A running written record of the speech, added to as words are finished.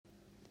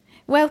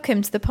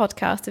Welcome to the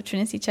podcast of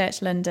Trinity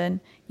Church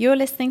London. You're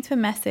listening to a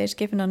message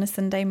given on a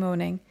Sunday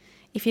morning.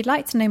 If you'd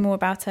like to know more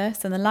about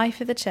us and the life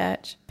of the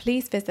church,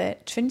 please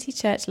visit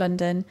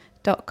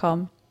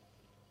trinitychurchlondon.com.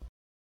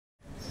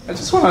 I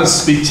just want to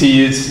speak to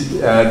you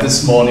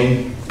this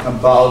morning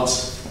about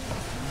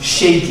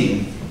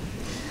shaking.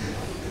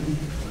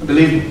 I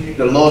believe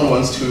the Lord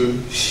wants to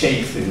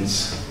shake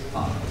things.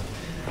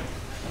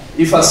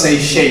 If I say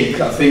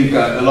shake, I think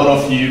a lot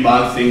of you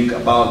might think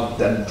about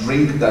that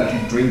drink that you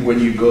drink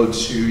when you go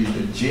to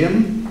the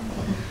gym,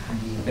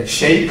 a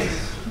shake.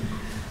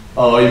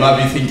 Or you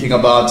might be thinking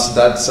about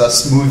that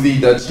smoothie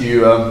that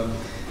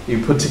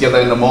you put together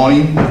in the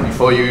morning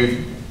before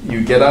you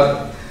get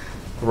up,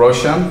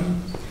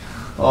 Roshan.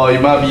 Or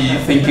you might be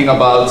thinking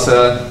about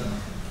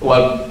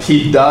what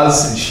Pete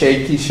does,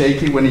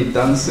 shaky when he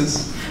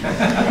dances,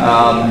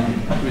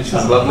 which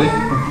is lovely.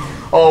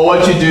 Or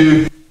what you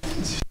do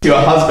to your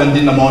husband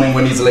in the morning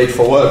when he's late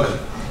for work.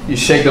 You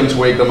shake them to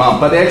wake them up.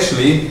 But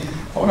actually,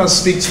 I want to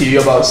speak to you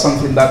about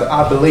something that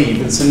I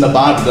believe it's in the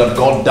Bible that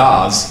God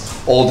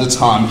does all the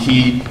time.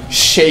 He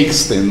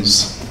shakes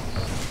things.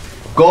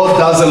 God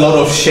does a lot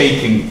of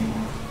shaking,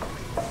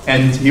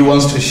 and He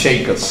wants to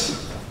shake us.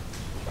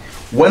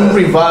 When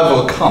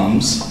revival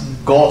comes,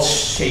 God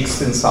shakes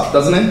things up,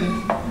 doesn't it?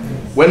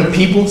 When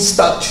people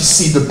start to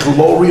see the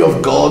glory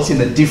of God in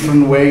a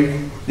different way,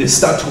 they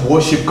start to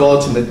worship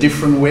God in a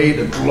different way,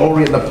 the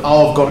glory and the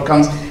power of God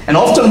comes. And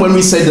often when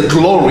we say the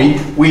glory,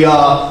 we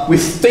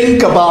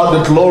think about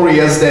the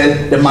glory as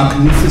the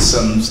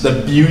magnificence,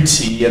 the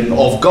beauty and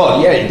of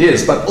God. Yeah, it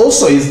is. But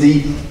also is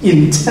the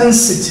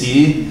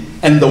intensity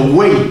and the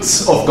weight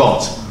of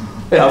God.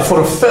 Yeah, for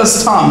the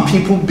first time,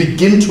 people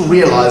begin to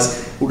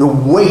realize the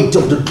weight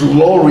of the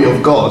glory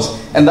of God.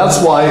 And that's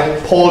why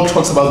Paul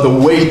talks about the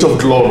weight of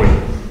glory.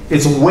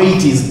 Its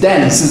weight is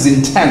dense, is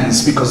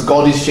intense, because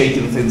God is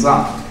shaking things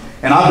up.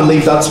 And I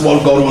believe that's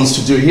what God wants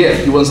to do here.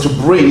 He wants to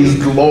bring His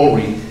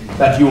glory,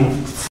 that you,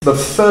 for the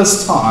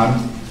first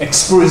time,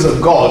 experience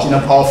of God in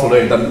a powerful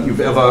way than you've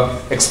ever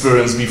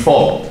experienced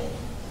before.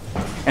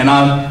 And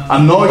I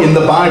know in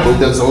the Bible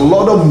there's a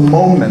lot of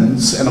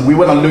moments, and we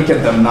want to look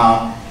at them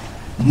now,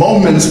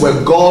 moments where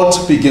God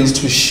begins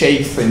to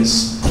shake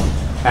things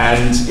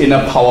and in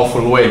a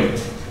powerful way.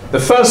 The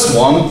first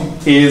one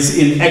is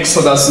in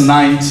Exodus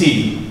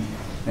 19.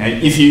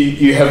 If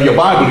you have your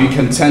Bible, you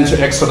can turn to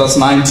Exodus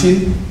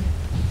 19.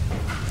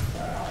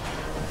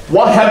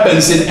 What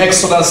happens in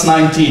Exodus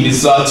 19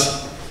 is that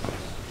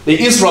the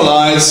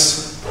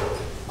Israelites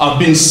have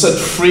been set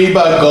free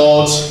by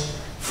God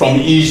from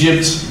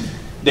Egypt.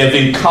 They've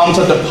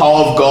encountered the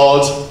power of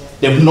God.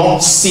 They've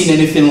not seen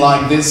anything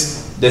like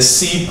this. The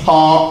sea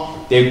part.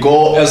 They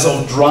go as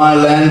of dry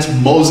land.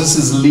 Moses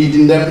is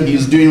leading them.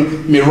 He's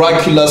doing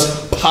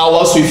miraculous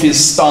powers with his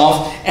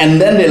staff. And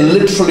then they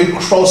literally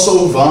cross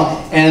over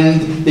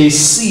and they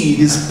see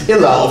this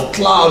pillar of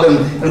cloud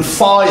and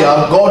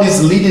fire. God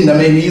is leading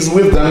them and He's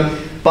with them.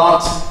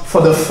 But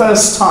for the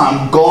first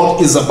time, God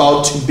is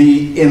about to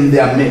be in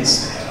their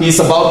midst. He's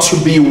about to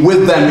be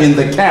with them in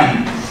the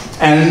camp.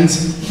 And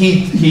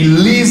He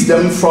leads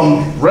them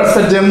from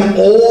Rephidim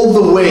all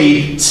the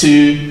way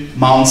to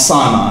Mount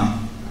Sinai.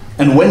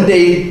 And when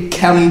they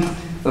camp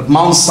at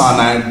Mount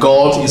Sinai,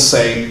 God is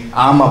saying,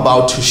 I'm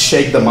about to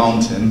shake the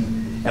mountain.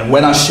 And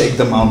when I shake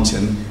the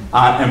mountain,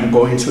 I am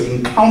going to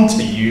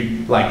encounter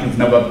you like you've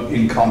never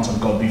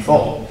encountered God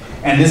before.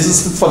 And this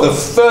is for the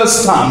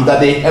first time that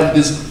they have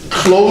this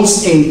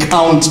close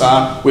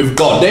encounter with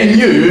God. They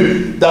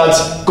knew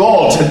that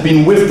God had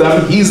been with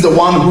them. He's the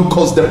one who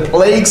caused the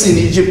plagues in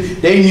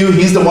Egypt. They knew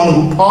He's the one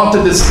who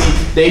parted the sea.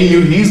 They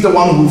knew He's the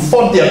one who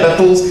fought their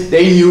battles.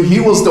 They knew He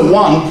was the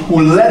one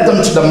who led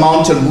them to the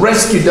mountain,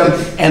 rescued them,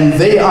 and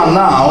they are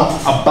now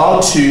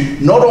about to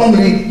not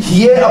only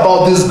hear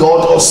about this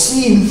God or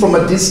see Him from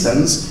a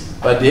distance,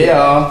 but they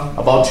are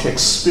about to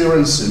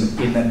experience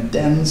Him in a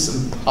dense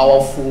and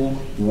powerful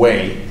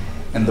way.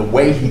 And the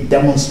way He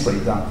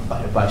demonstrated that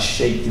by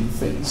shaking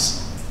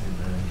things.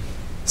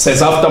 It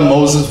says after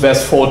Moses,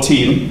 verse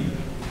 14,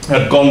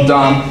 had gone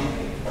down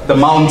the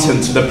mountain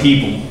to the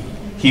people,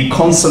 he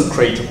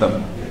consecrated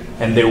them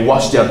and they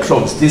washed their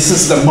clothes. This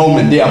is the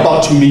moment they are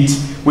about to meet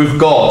with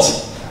God.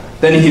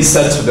 Then he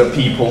said to the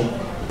people,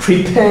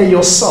 prepare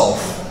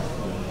yourself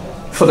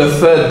for the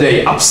third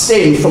day.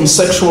 Abstain from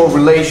sexual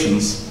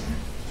relations.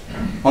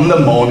 On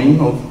the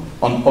morning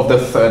of the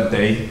third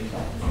day,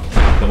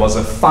 there was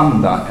a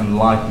thunder and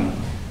lightning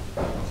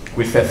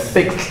with a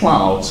thick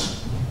cloud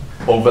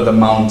over the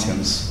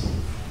mountains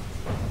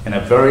and a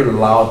very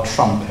loud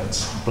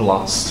trumpet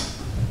blast.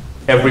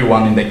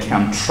 Everyone in the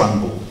camp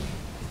trembled.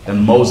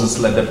 Then Moses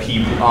led the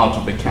people out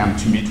of the camp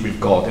to meet with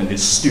God, and they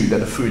stood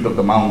at the foot of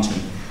the mountain.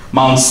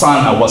 Mount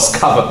Sinai was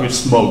covered with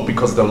smoke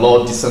because the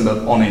Lord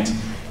descended on it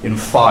in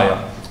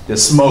fire. The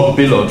smoke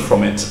billowed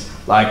from it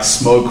like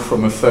smoke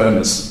from a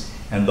furnace,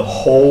 and the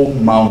whole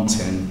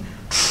mountain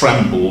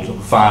trembled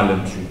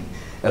violently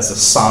as the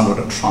sound of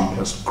the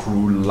trumpets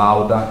grew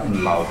louder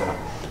and louder.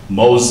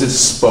 Moses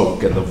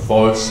spoke, and the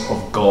voice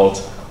of God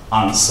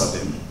answered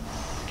him.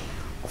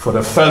 For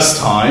the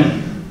first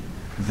time,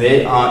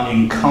 they are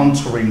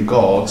encountering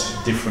God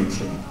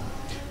differently.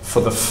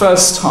 For the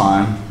first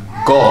time,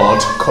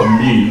 God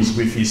communes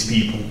with his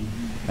people.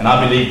 And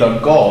I believe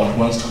that God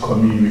wants to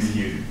commune with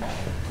you.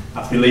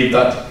 I believe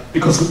that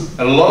because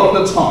a lot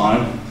of the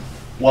time,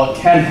 what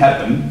can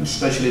happen,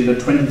 especially in the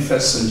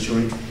 21st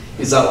century,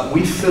 is that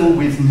we fill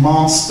with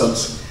mastered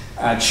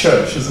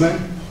church, isn't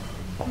it?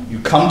 You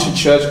come to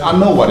church, I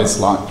know what it's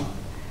like.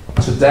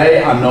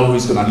 Today, I know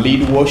who's going to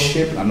lead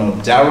worship. I know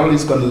Daryl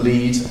is going to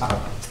lead. I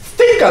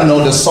think I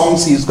know the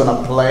songs he's going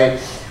to play.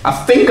 I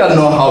think I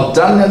know how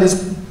Daniel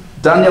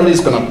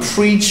is going to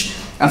preach.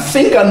 I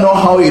think I know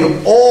how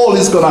it all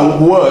is going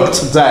to work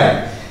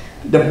today.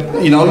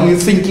 You're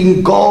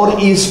thinking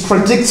God is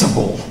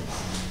predictable.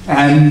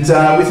 And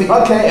we think,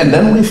 okay, and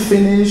then we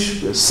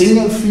finish, we sing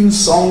a few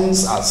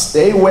songs, I'll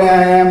stay where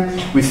I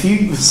am, we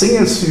sing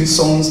a few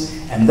songs,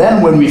 and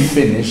then when we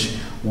finish,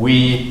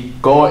 we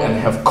go and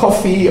have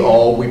coffee,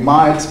 or we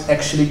might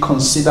actually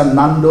consider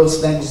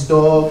Nando's next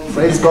door.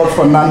 Praise God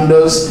for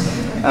Nando's.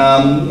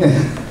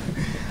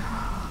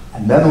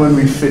 And then when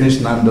we finish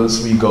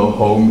Nando's, we go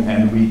home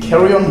and we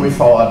carry on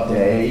with our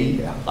day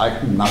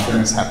like nothing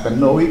has happened.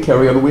 No, we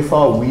carry on with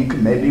our week.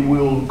 Maybe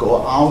we'll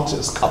go out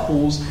as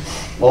couples,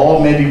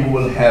 or maybe we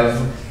will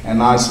have a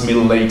nice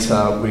meal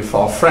later with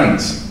our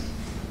friends.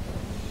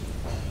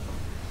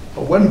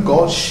 But when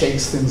God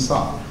shakes things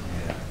up,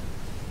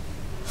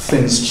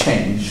 things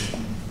change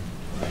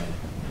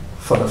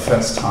for the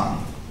first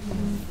time.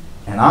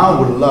 And I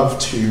would love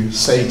to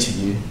say to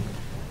you,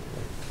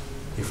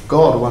 if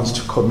God wants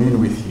to commune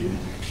with you,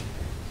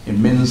 it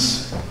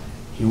means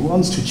he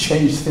wants to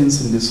change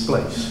things in this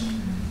place.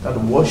 That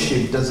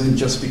worship doesn't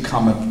just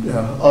become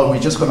we're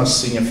just going to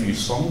sing a few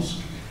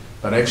songs,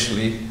 but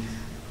actually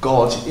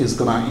God is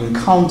going to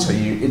encounter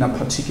you in a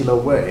particular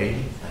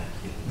way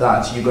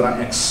that you're going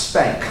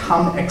to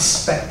come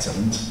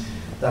expectant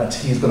that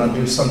he's going to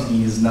do something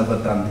he's never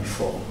done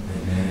before.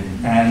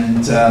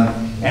 And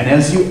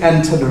as you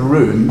enter the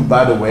room,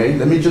 by the way,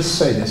 let me just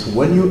say this.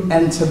 When you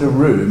enter the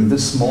room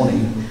this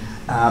morning,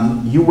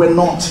 you were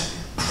not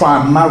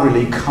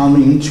primarily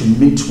coming to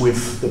meet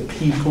with the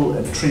people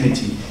at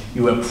Trinity.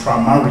 You were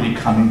primarily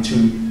coming to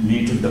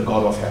meet with the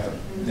God of heaven.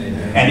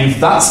 Amen. And if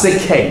that's the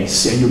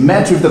case, and you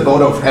met with the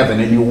God of heaven,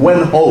 and you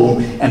went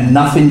home and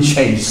nothing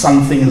changed,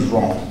 something is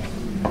wrong.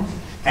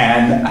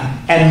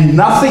 And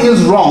nothing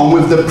is wrong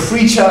with the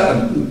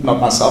preacher, not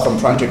myself, I'm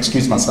trying to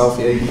excuse myself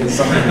here.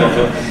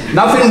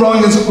 Nothing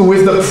wrong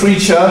with the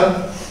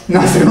preacher,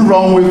 nothing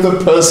wrong with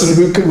the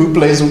person who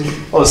plays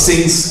or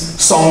sings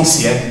songs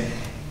here.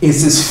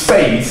 It's this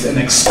faith and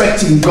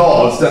expecting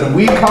God that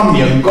we come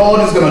here and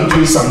God is going to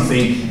do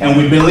something and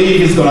we believe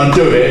he's going to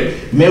do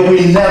it. May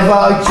we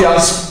never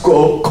just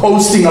go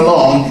coasting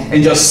along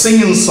and just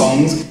singing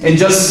songs and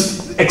just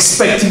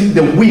expecting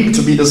the week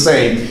to be the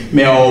same.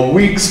 May our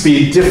weeks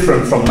be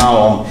different from now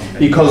on,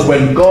 because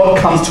when God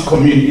comes to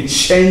commune, it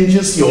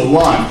changes your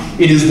life.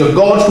 It is the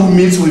God who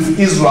meets with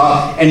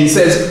Israel, and he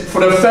says, for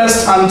the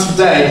first time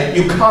today,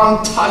 you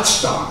can't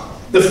touch that.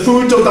 The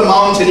fruit of the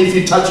mountain, if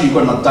you touch it,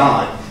 you're going to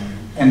die.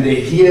 And they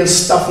hear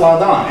stuff like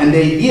that. And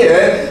they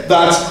hear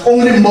that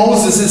only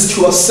Moses is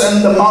to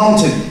ascend the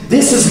mountain.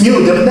 This is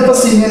new. They've never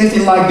seen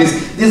anything like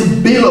this. This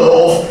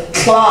billow of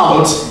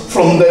clouds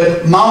from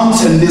the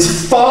mountain,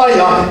 this fire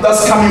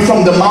that's coming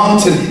from the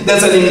mountain.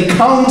 There's an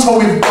encounter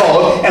with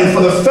God. And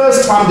for the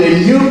first time,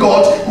 they knew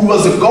God, who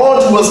was a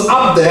God who was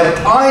up there,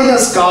 high in the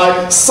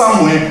sky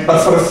somewhere.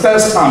 But for the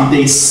first time,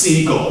 they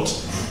see God.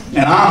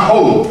 And I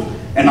hope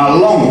and I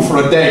long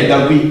for a day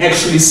that we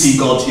actually see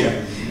God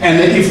here. And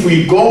if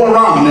we go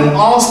around and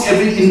ask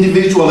every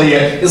individual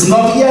here, it's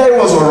not, yeah, it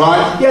was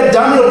alright, yeah,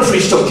 Daniel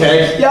preached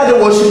okay, yeah, the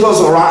worship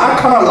was alright, I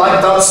kind of like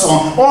that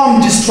song, or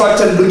I'm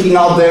distracted looking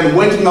out there and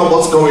working out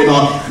what's going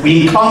on.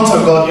 We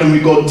encounter God and we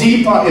go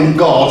deeper in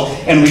God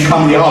and we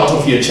come out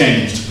of here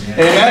changed.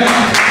 Amen?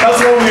 That's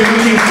what we're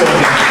looking for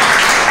here.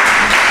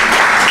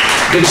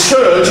 The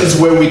church is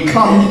where we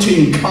come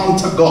to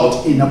encounter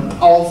God in a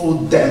powerful,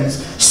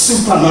 dense,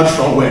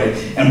 supernatural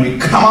way. And we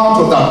come out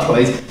of that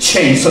place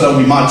changed so that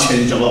we might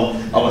change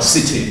our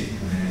city.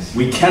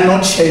 We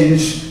cannot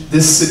change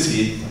this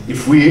city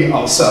if we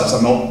ourselves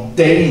are not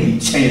daily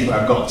changed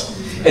by God.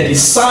 A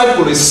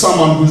disciple is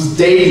someone who's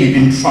daily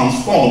been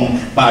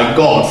transformed by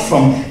God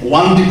from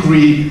one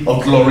degree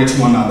of glory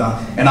to another.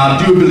 And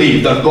I do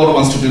believe that God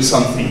wants to do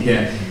something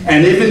here.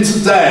 And even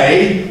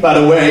today, by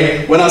the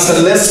way, when I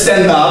said let's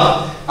stand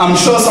up, I'm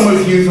sure some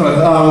of you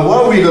thought,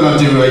 what are we going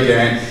to do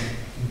again?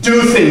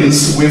 Do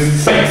things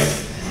with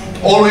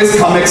faith. Always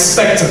come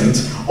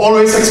expectant.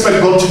 Always expect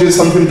God to do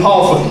something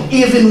powerful.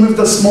 Even with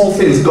the small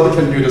things, God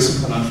can do the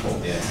supernatural.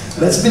 Yeah.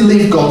 Let's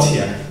believe God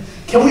here.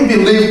 Can we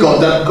believe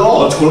God that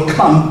God will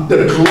come,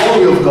 the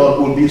glory of God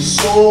will be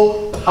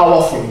so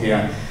powerful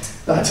here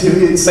that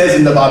it says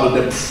in the Bible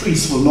the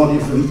priests could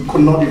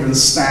not even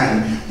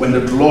stand when the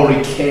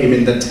glory came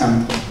in the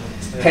temple.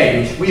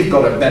 Hey, we've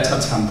got a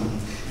better temple,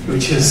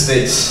 which is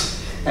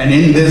this. And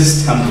in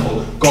this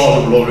temple,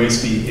 God will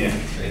always be here.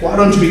 Why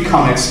don't we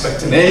come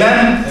expecting?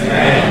 Amen?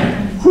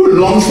 Amen. who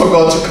longs for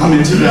God to come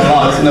into their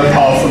lives in a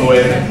powerful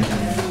way.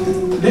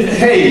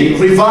 Hey,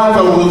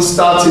 revival will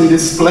start in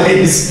this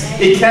place.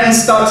 It can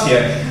start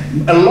here.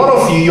 A lot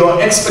of you,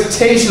 your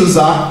expectations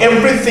are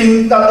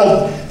everything that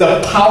of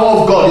the power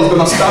of God is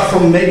going to start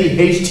from maybe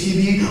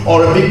HTV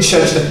or a big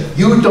church.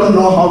 You don't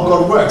know how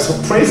God works.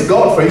 So praise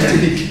God for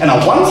HTV. And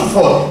I want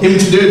for him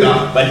to do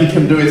that, but he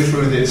can do it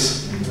through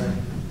this.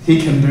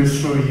 He can do it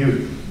through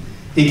you.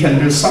 He can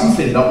do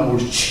something that will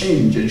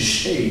change and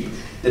shape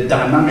the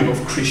dynamic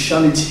of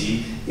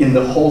Christianity in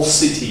the whole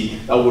city,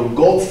 that will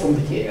go from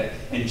here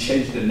and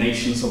change the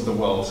nations of the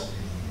world.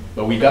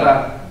 But we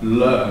gotta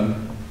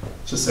learn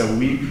to say,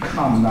 we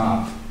come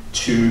now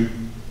to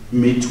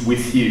meet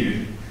with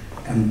you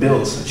and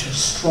build such a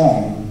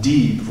strong,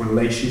 deep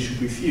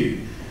relationship with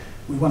you.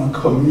 We want to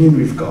commune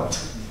with God.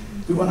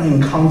 We want to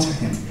encounter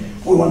him.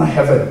 We want to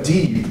have a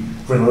deep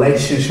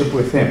relationship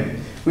with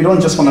him. We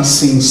don't just want to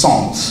sing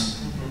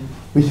songs.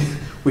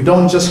 We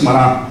don't just want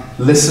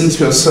to listen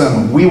to a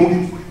sermon.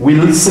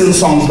 We sing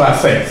songs by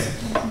faith.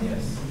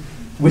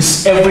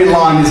 Every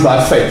line is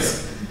by faith.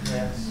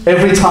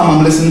 Every time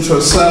I'm listening to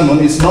a sermon,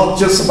 it's not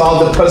just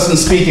about the person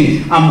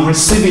speaking. I'm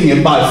receiving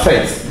it by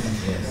faith.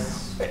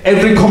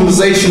 Every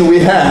conversation we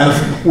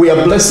have, we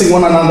are blessing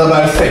one another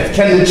by faith.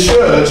 Can the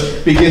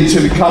church begin to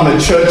become a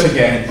church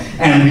again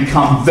and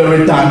become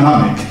very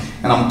dynamic?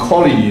 And I'm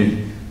calling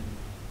you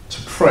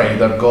to pray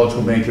that God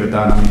will make you a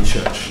dynamic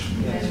church.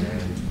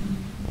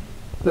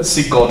 Let's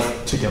seek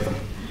God together.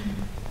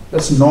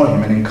 Let's know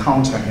him and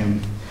encounter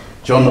him.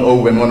 John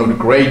Owen, one of the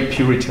great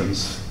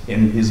Puritans,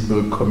 in his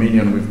book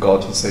Communion with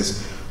God, he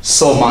says,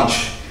 so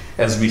much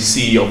as we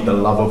see of the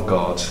love of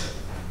God,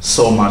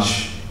 so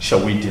much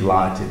shall we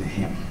delight in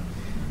him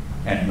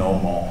and no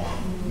more.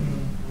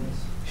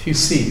 If you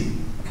see,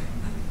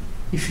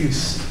 if you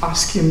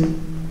ask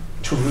him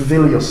to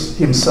reveal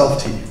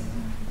himself to you,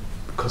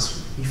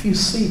 because if you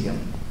see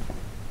him,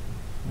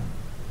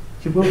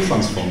 he will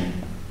transform you.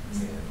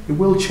 He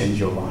will change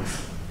your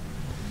life.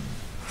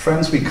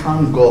 Friends, we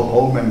can't go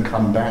home and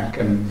come back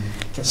and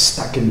get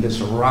stuck in this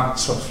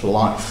rut of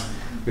life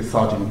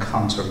without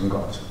encountering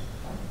God.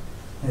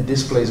 May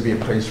this place be a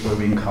place where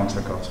we encounter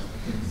God.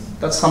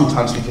 That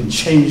sometimes we can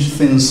change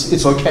things.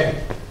 It's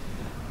okay.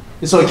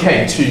 It's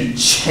okay to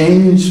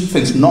change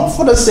things, not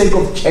for the sake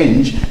of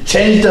change.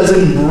 Change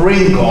doesn't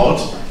bring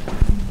God,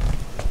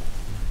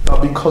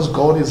 but because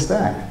God is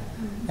there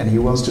and he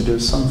wants to do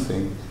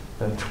something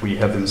that we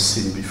haven't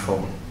seen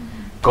before.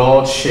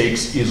 God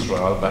shakes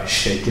Israel by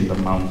shaking the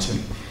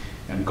mountain,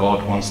 and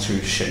God wants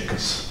to shake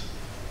us.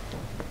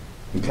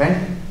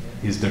 Okay?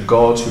 He's the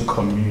God who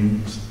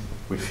communes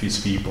with his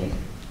people.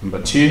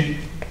 Number 2,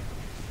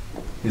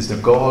 he's the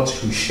God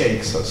who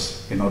shakes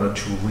us in order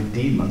to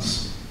redeem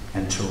us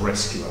and to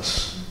rescue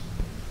us.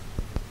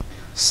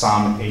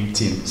 Psalm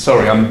 18.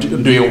 Sorry, I'm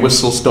doing a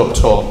whistle-stop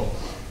tour,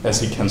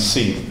 as you can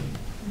see.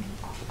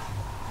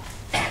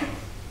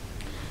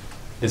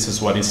 This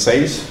is what it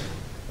says.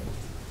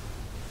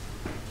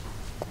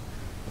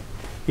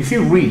 If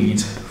you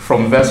read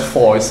from verse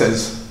 4, it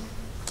says,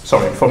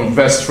 from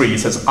verse 3, it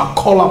says, I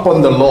call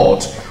upon the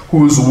Lord,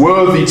 who is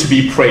worthy to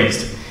be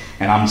praised,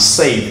 and I'm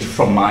saved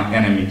from my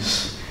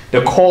enemies.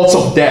 The cords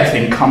of death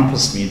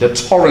encompass me. The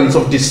torrents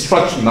of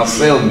destruction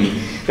assailed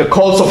me. The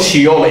cords of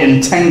Sheol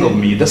entangled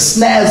me. The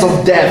snares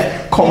of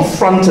death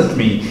confronted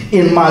me.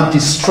 In my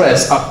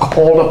distress, I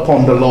called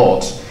upon the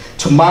Lord.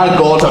 To my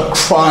God, I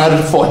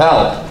cried for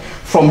help.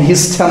 From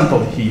his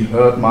temple, he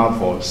heard my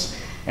voice,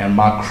 and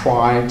my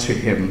cry to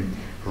him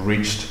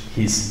reached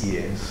his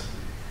ears.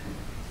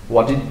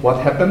 What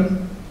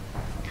happened?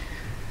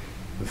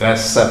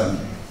 Verse 7.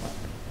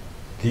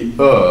 The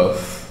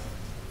earth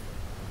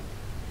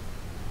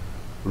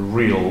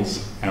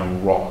reels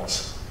and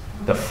rocked.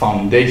 The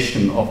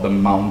foundation of the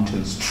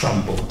mountains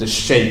trembled, the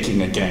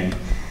shaking again,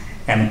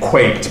 and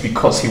quaked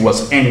because he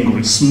was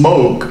angry.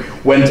 Smoke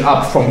went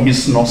up from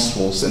his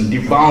nostrils, and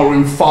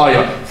devouring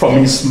fire from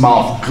his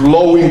mouth.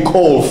 Glowing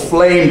coal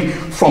flamed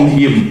from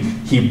him.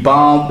 He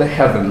bowed the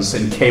heavens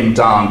and came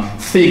down.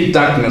 Thick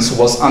darkness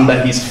was under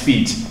his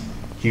feet.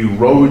 He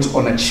rode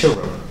on a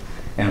cherub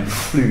and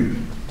flew.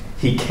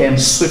 He came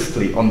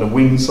swiftly on the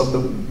wings of the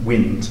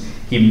wind.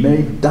 He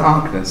made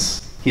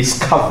darkness his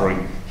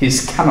covering,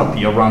 his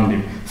canopy around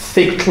him.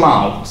 Thick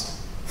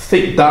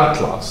dark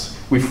clouds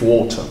with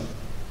water.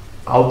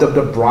 Out of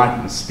the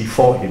brightness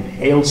before him,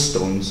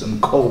 hailstones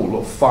and coal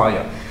of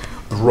fire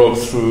broke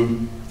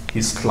through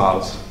his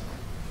clouds.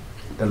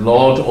 The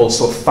Lord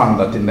also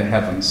thundered in the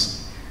heavens,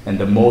 and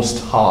the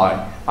Most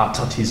High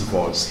uttered his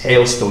voice,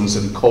 hailstones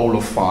and coal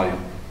of fire,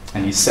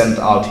 and he sent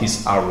out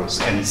his arrows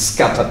and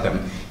scattered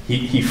them.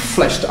 He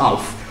flashed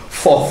out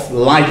forth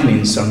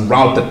lightnings and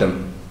routed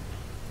them.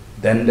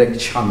 Then the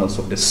channels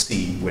of the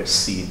sea were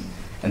seen,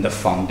 and the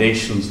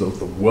foundations of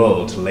the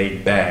world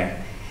laid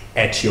bare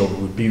at your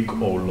rebuke,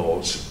 O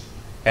Lord,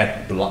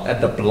 at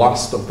the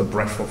blast of the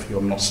breath of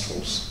your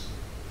nostrils.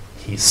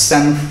 He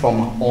sent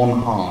from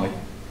on high.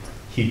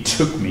 He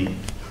took me,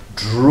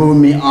 drew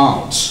me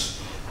out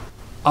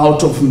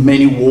out of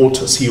many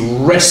waters. He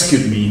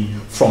rescued me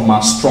from my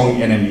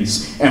strong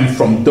enemies and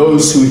from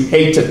those who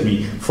hated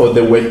me, for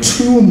they were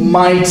too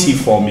mighty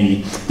for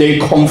me. They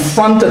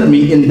confronted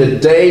me in the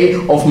day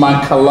of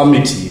my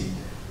calamity,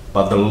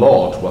 but the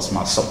Lord was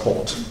my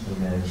support.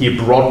 Amen. He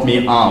brought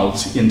me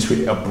out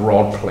into a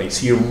broad place.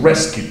 He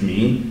rescued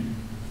me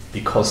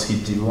because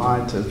he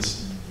delighted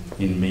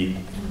in me.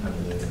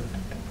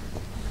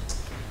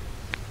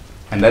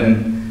 And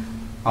then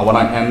I want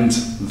to end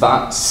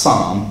that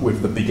psalm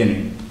with the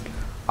beginning.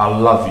 I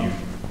love you,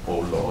 O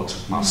Lord,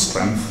 my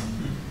strength.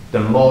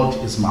 The Lord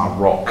is my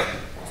rock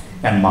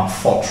and my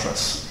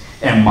fortress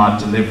and my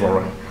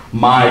deliverer,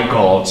 my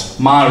God,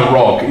 my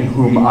rock in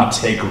whom I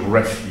take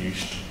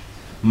refuge,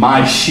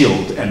 my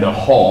shield and the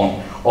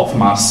horn of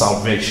my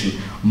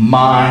salvation.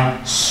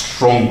 My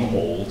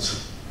stronghold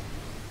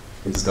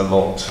is the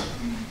Lord.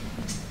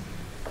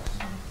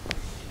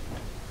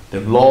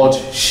 The Lord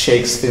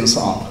shakes things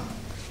up.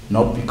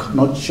 Not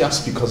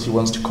just because he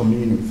wants to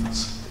commune with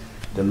us.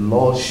 The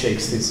Lord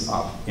shakes this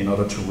up in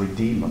order to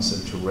redeem us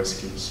and to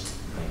rescue us.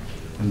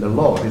 And the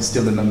Lord is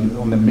still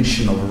on a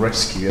mission of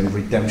rescue and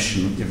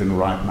redemption even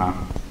right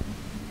now.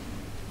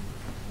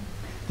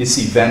 This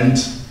event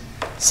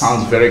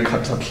sounds very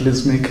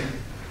cataclysmic.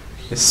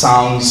 It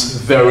sounds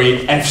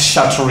very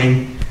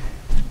earth-shattering.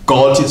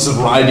 God is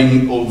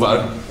riding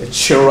over a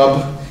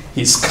cherub.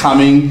 He's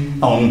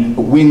coming on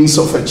wings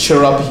of a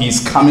cherub.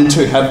 He's coming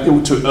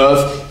to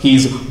earth.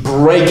 He's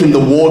breaking the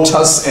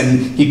waters,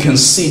 and he can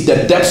see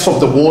the depths of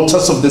the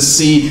waters of the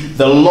sea.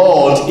 The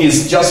Lord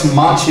is just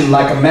marching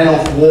like a man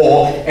of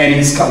war, and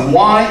he's come.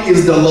 Why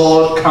is the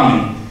Lord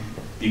coming?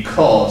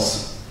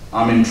 Because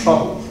I'm in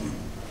trouble.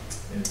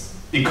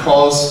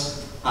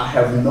 Because I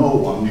have no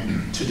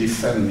one to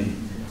defend me.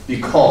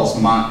 Because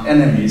my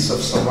enemies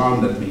have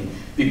surrounded me.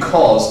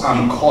 Because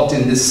I'm caught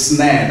in this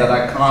snare that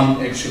I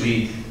can't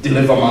actually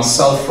deliver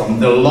myself from.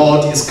 The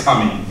Lord is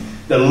coming.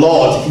 The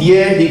Lord,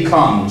 here he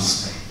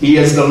comes. He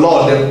is the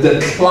Lord. The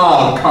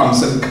cloud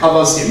comes and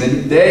covers him.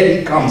 And there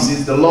he comes.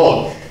 He's the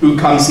Lord who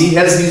comes. He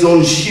has his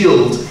own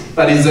shield,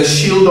 that is the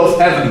shield of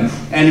heaven.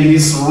 And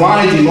he's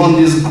riding on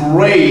this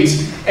great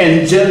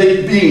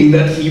angelic being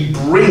that he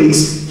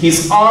brings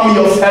his army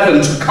of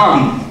heaven to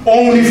come.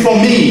 Only for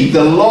me,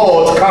 the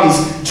Lord comes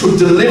to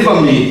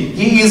deliver me.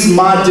 He is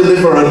my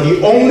deliverer,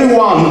 the only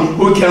one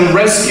who can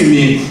rescue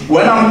me.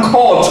 When I'm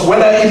caught,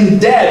 whether in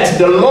debt,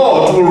 the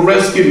Lord will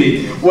rescue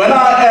me. When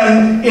I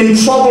am in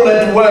trouble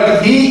at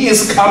work, he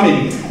is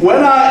coming.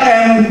 When I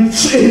am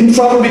in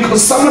trouble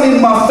because someone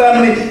in my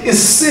family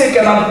is sick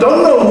and I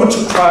don't know who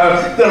to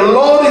cry, the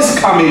Lord is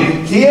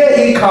coming. Here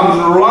he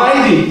comes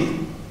riding.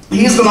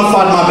 He's going to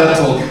fight my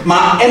battle.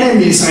 My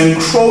enemies are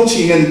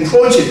encroaching.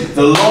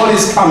 The Lord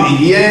is coming.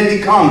 Here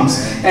he comes.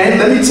 And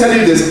let me tell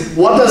you this.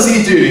 What does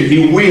he do?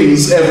 He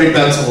wins every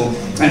battle.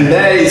 And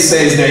there it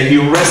says that he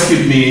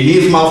rescued me. He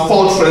is my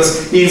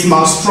fortress. He is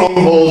my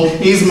stronghold.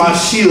 He is my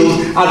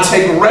shield. I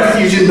take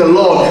refuge in the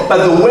Lord.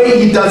 But the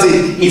way he does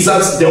it is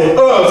that the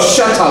earth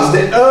shatters.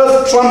 The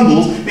earth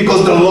trembles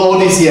because the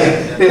Lord is here.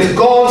 If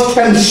God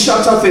can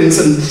shatter things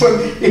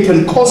and it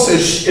can cause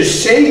a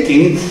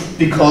shaking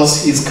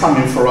because he's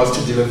coming for us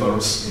to deliver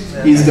us.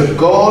 He's the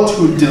God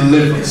who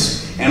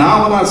delivers. And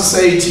I want to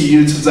say to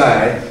you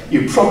today,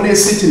 you're probably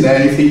sitting there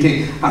and you're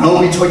thinking, I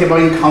know we talk about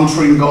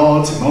encountering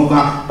God and all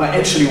that, but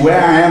actually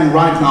where I am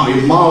right now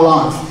in my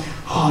life,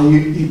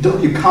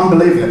 you can't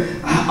believe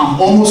it. I'm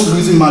almost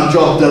losing my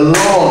job. The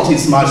Lord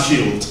is my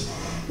shield.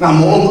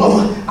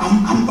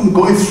 I'm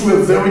going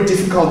through a very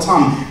difficult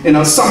time. You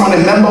know,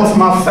 a member of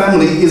my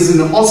family is in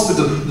the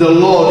hospital. The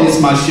Lord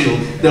is my shield.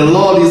 The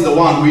Lord is the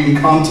one who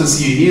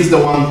encounters you. He's the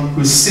one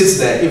who sits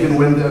there even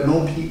when there are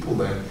no people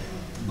there.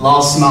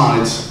 Last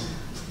night,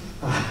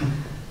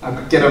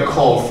 I get a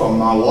call from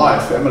my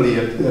wife, Emily,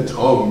 at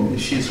home.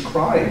 She's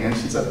crying and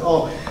she said,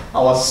 oh,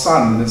 our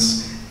son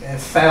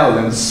fell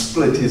and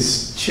split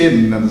his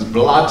chin and there's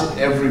blood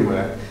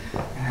everywhere.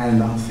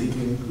 And I'm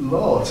thinking,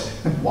 Lord,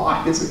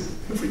 why is it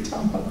every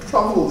time I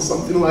travel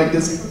something like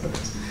this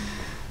happens?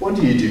 What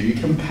do? You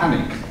can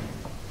panic.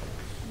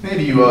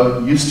 Maybe you are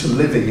used to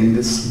living in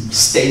this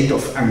state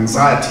of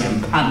anxiety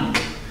and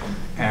panic.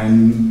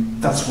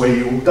 And that's who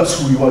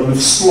you are.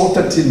 You've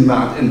slotted in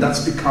that, and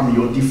that's become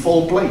your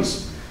default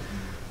place.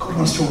 God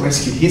wants to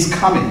rescue. He's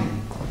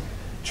coming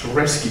to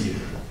rescue you,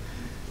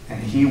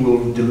 and he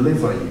will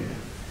deliver you.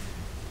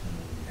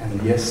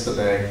 And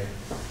yesterday,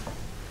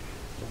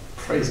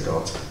 praise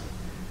God,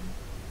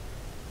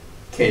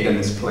 Caden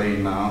is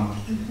playing now.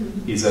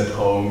 He's at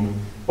home.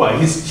 Well,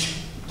 his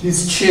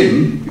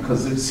chin,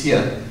 because it's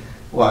here,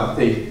 well,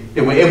 they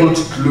were able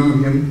to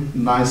glue him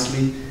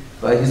nicely.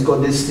 But he's got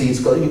this thing.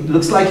 It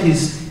looks like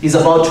he's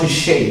about to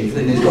shave,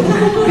 and he's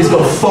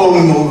got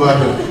foam over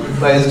him.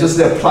 But it's just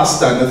the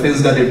plaster and the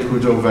things that they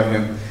put over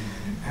him.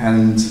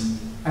 And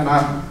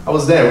I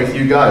was there with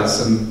you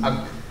guys, and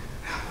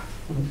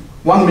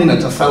 1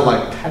 minute I felt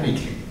like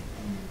panicking.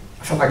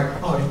 I felt like,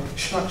 oh,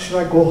 should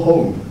I go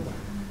home?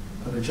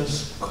 But I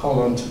just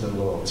call on to the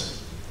Lord.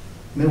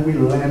 May we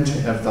learn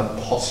to have that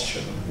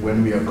posture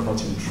when we are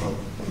caught in trouble.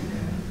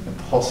 A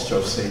posture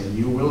of saying,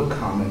 you will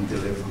come and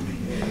deliver me.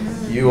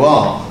 You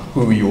are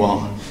who you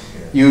are.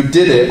 You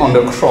did it on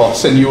the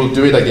cross and you will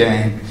do it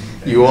again.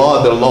 You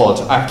are the Lord.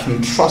 I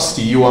can trust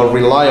you. You are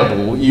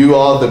reliable. You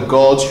are the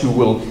God who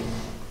will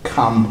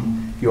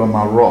come. You are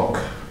my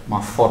rock, my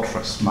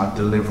fortress, my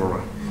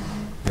deliverer.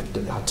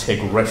 I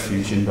take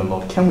refuge in the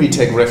Lord. Can we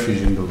take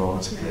refuge in the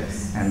Lord?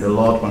 Yes. And the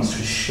Lord wants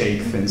to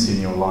shake things in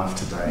your life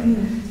today.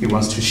 He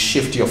wants to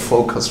shift your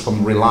focus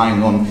from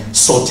relying on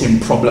sorting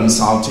problems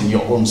out in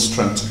your own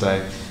strength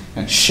today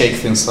and shake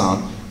things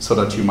out so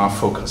that you might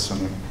focus on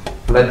Him.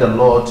 Let the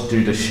Lord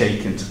do the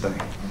shaking today.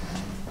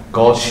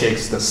 God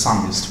shakes the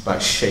psalmist by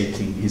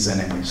shaking his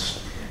enemies,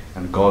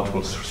 and God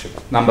will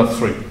shake. Number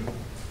 3,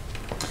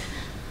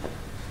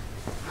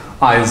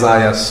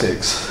 Isaiah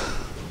 6.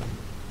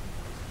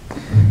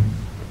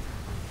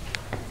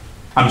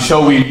 I'm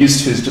sure we're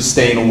used to just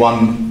staying on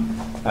one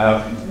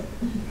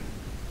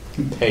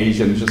page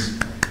and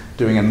just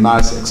doing a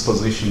nice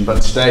exposition,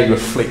 but today we're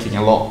flicking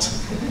a lot,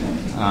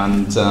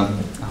 and I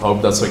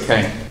hope that's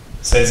okay.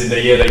 It says, in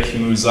the year that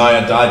King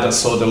Uzziah died, I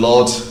saw the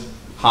Lord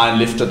high and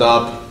lifted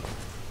up.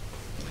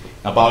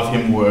 Above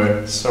him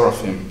were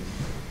seraphim,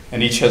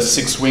 and each had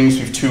 6 wings.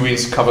 With 2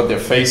 wings covered their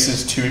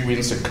faces, 2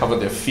 wings that covered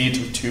their feet,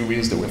 with 2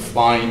 wings they were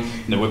flying,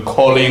 and they were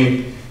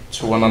calling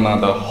to one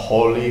another,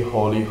 Holy,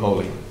 holy,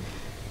 holy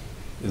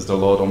is the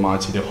Lord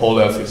Almighty. The whole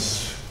earth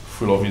is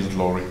full of His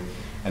glory.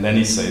 And then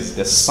he says, at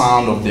the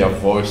sound of their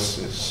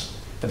voices,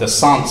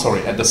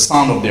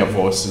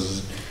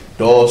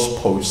 doors,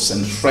 posts,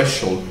 and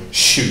threshold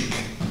shook,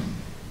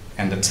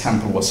 and the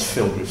temple was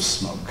filled with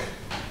smoke.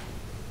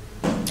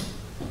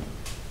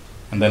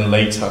 And then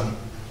later,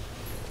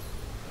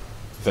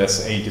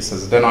 verse 8, it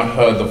says, then I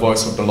heard the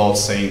voice of the Lord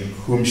saying,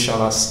 whom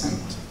shall I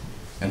send?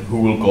 And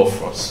who will go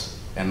for us?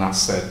 And I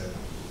said,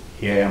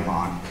 here am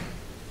I,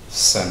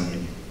 send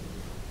me.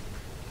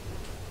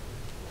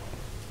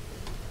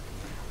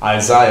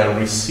 Isaiah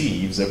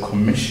receives a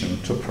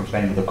commission to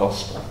proclaim the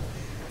gospel.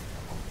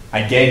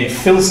 Again, it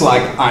feels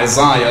like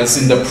Isaiah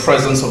is in the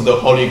presence of the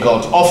Holy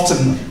God.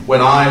 Often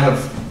when I have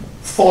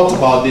thought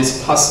about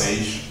this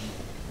passage,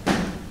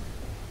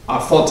 I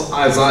thought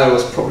Isaiah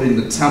was probably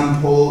in the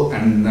temple,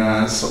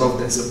 and sort of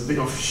there's a bit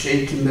of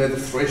shaking there, the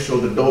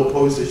threshold, the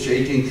doorpost is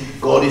shaking.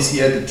 God is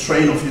here, the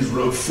train of His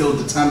robe filled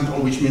the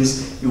temple, which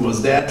means He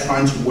was there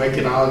trying to work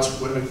it out.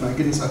 Well, my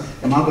goodness,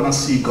 am I going to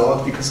see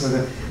God because of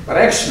that? But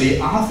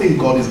actually, I think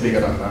God is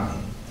bigger than that.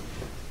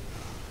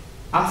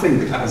 I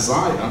think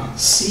Isaiah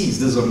sees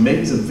this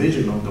amazing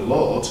vision of the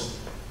Lord,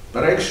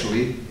 but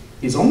actually,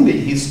 it's only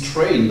His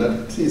train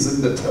that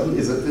is in the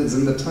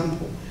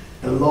temple.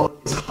 The Lord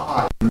is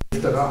high and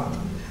lifted up.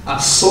 I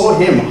saw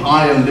Him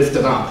high and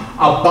lifted up.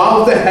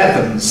 Above the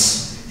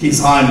heavens,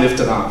 He's high and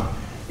lifted up.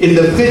 In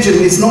the vision,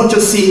 He's not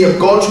just seeing a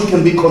God who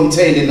can be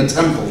contained in the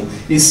temple.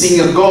 He's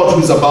seeing a God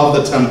who's above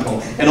the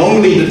temple. And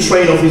only the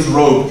train of His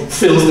robe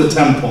fills the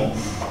temple.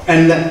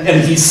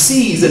 And He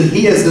sees and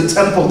hears the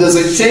temple. There's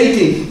a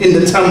shaking in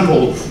the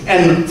temple.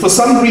 And for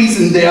some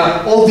reason, there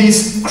are all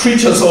these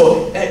creatures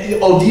or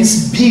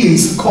these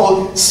beings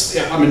called,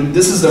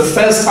 this is the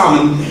first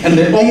time and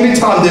the only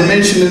time they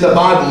mention in the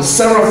Bible,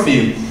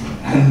 seraphim.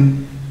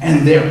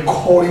 And they're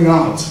calling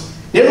out.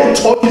 They're not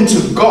talking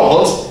to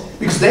God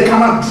because they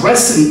cannot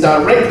address Him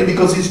directly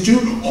because He's too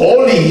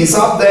holy. He's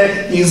up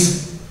there.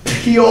 He's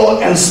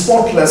pure and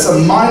spotless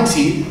and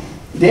mighty.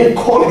 They're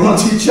calling out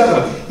to each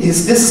other.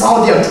 This is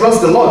how they address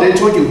the Lord. They're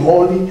talking,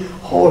 holy,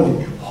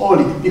 holy,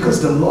 holy,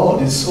 because the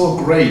Lord is so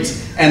great.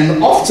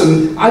 And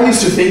often, I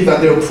used to think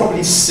that there were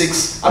probably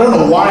 6. I don't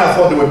know why I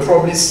thought there were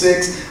probably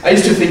 6. I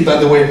used to think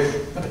that there were,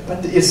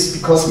 but it's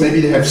because maybe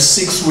they have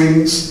 6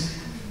 wings.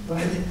 But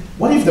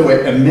what if there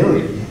were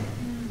 1,000,000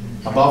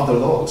 above the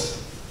Lord?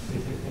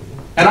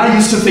 And I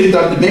used to think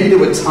that maybe they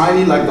were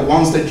tiny, like the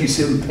ones that you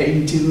see in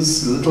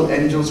paintings, little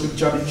angels with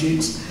chubby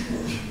cheeks.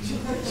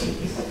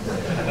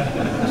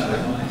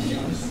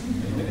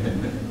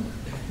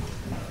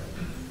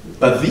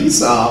 But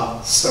these are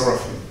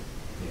seraphim,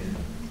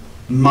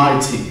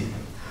 mighty,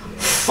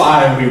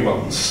 fiery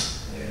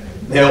ones.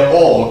 They're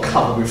all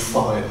covered with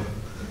fire.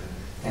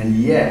 And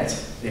yet,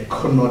 they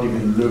could not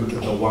even look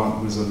at the one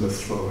who's on the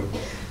throne.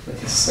 Like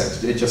he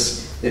said, they're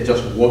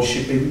just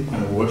worshipping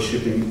and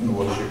worshipping and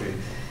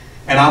worshipping.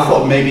 And I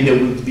thought maybe they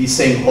would be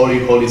saying holy,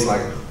 holy is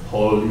like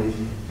holy,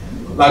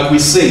 like we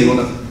sing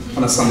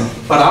on a Sunday.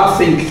 But I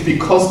think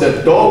because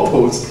the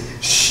doorpost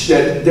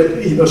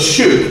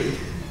shook,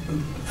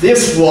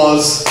 this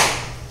was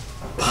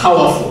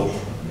powerful.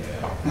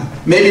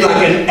 Maybe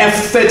like an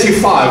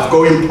F-35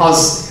 going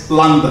past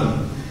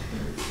London,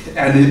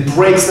 and it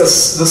breaks the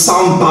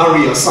sound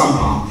barrier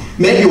somehow.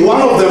 Maybe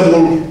one of them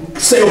will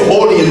say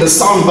holy and the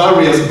sound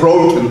barrier is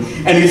broken,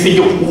 and you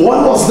think,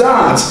 what was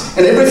that?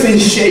 And everything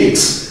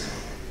shakes.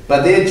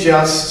 But they're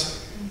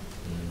just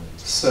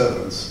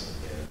servants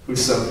who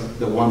serve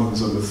the one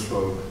who's on the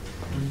throne.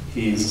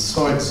 He's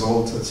so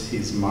exalted,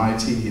 He's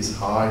mighty, He's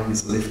high,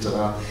 He's lifted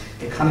up.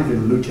 They can't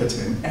even look at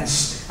Him.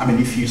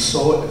 If you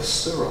saw a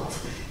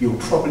seraph, you'll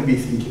probably be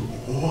thinking,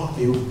 oh,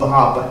 they will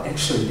bow, but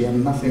actually they are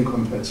nothing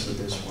compared to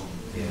this one.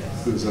 Yes.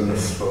 who's on the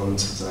throne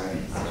today.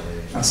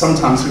 And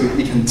sometimes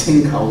we can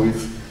tinker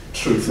with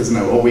truth, isn't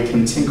it? Or we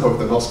can tinker with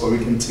the gospel. We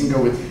can tinker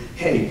with,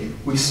 hey,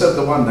 we serve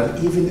the one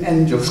that even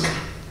angels can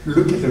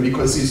look at him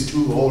because he's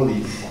too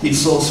holy.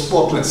 He's so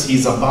spotless.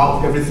 He's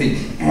above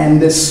everything.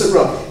 And the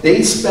surah,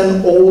 they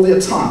spend all their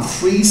time,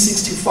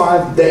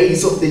 365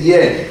 days of the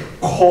year,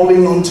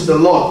 calling unto the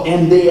Lord,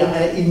 and they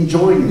are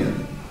enjoying it.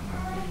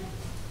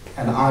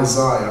 And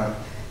Isaiah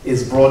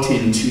is brought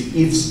in to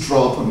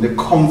eavesdrop on the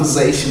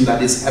conversation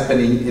that is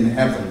happening in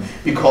heaven,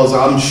 because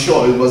I'm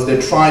sure it was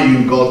the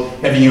triune God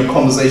having a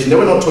conversation. They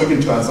were not talking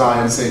to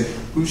Isaiah and saying,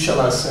 who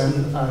shall I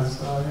send,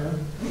 Isaiah?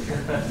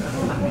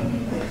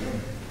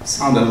 It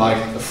sounded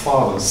like the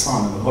Father, the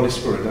Son, and the Holy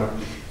Spirit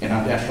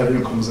they're having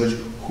a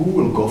conversation. Who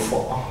will go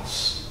for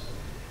us?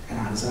 And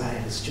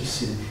Isaiah is just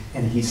sitting,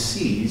 and he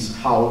sees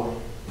how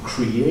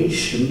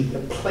creation, the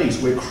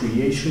place where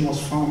creation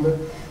was founded,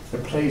 the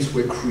place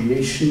where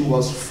creation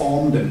was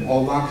formed and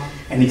all that.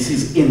 And he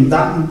says, in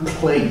that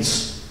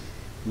place,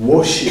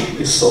 worship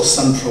is so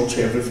central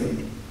to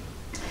everything.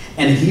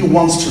 And he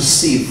wants to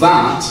see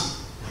that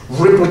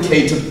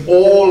replicated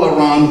all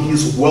around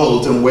his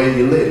world and where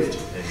he lived.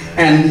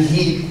 And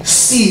he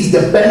sees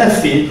the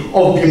benefit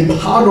of being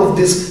part of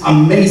this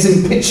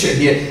amazing picture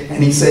here.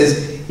 And he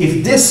says,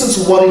 if this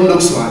is what it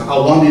looks like, I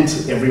want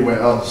it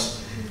everywhere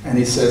else. And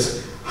he says,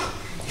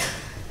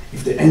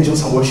 if the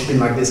angels are worshiping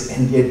like this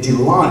and they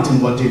delight in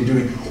what they're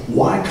doing,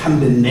 why can't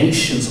the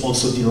nations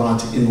also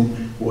delight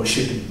in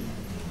worshiping?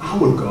 I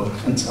will go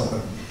and tell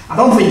them. I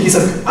don't think he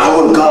said, I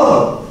will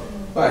go.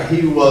 But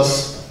he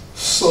was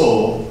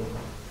so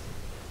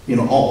in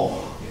awe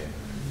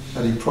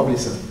that he probably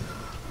said,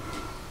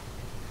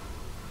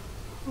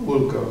 I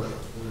will go.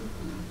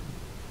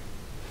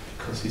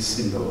 Because he's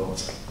seen the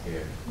Lord.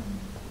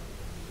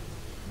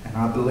 And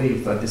I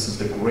believe that this is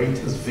the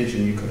greatest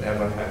vision you could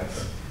ever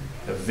have.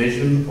 A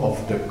vision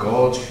of the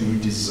God who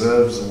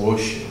deserves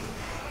worship,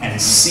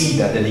 and see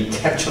that, and he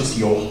captures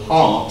your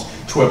heart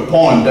to a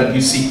point that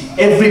you see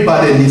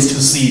everybody needs to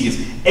see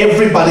this.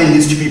 Everybody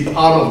needs to be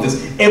part of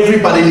this.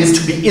 Everybody needs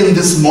to be in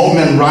this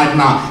moment right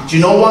now. Do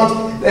you know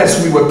what?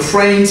 As we were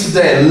praying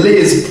today,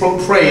 Liz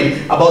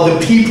prayed about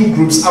the people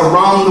groups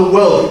around the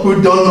world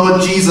who don't know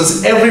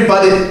Jesus.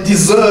 Everybody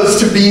deserves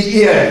to be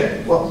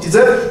here. Well,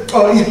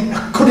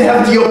 could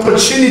have the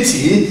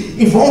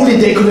opportunity, if only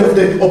they could have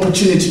the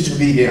opportunity to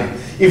be here.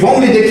 If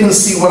only they can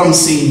see what I'm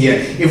seeing here.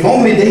 If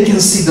only they can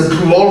see the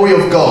glory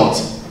of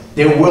God,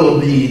 they will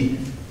be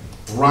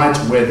right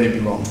where they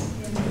belong.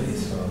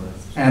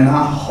 And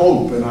I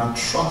hope and I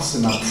trust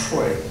and I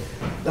pray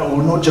that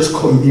we'll not just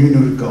commune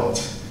with God,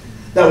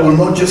 that we'll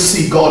not just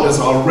see God as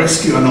our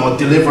rescue and our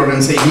deliverer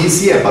and say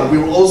he's here, but we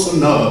will also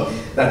know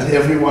that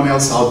everyone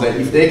else out there,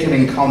 if they can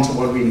encounter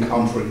what we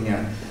encounter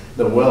here,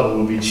 the world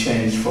will be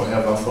changed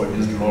forever for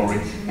his glory,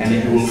 and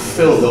it will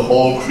fill the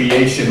whole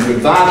creation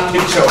with that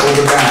picture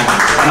over there.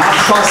 And I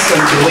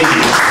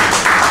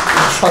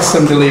trust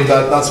and believe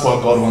that that's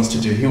what God wants to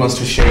do. He wants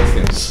to shake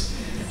things.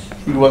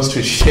 He wants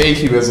to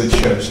shake you as a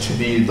church to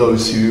be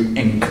those who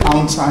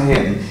encounter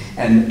him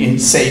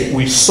and say,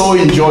 we so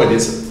enjoy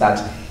this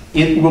that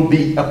it will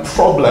be a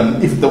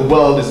problem if the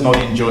world is not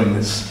enjoying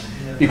this,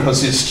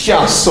 because it's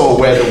just so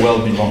where the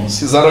world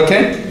belongs. Is that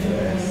okay?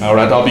 Yes. All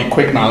right, I'll be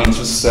quick now and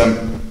just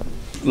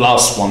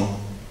last one.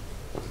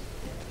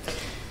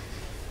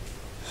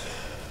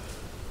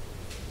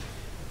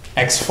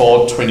 Acts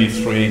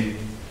 4:23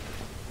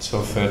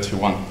 to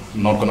 31.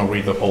 I'm not going to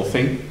read the whole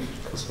thing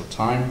because of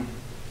time.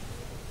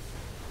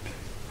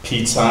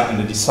 Peter and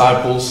the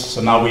disciples.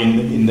 So now we're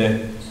in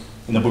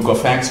the book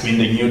of Acts. We're in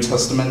the New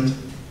Testament.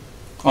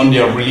 On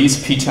their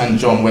release, Peter and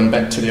John went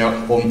back to their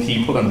own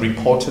people and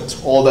reported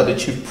all that the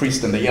chief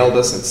priest and the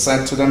elders had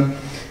said to them.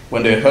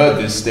 When they heard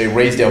this, they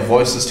raised their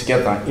voices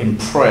together in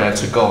prayer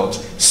to God.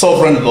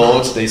 Sovereign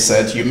Lord, they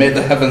said, you made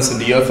the heavens and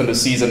the earth and the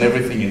seas and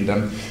everything in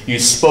them. You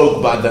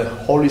spoke by the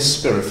Holy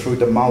Spirit through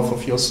the mouth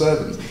of your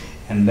servants.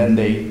 And then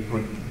they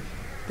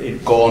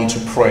go on to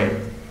pray.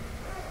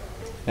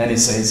 And it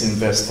says in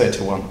verse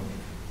 31,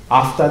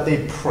 after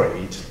they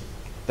prayed,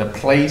 the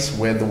place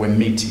where they were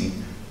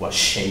meeting was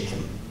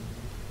shaken.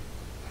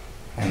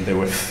 And they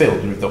were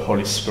filled with the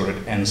Holy Spirit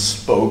and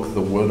spoke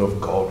the word of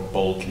God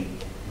boldly.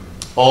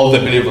 All the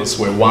believers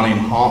were one in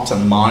heart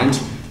and mind.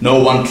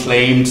 No one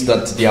claimed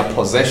that their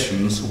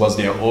possessions was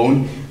their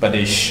own, but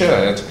they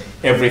shared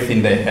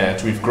everything they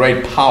had. With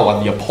great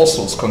power, the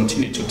apostles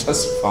continued to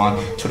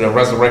testify to the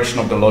resurrection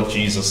of the Lord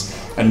Jesus.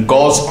 And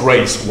God's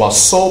grace was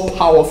so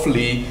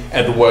powerfully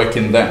at work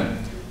in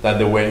them that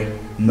there were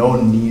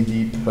no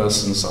needy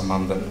persons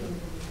among them.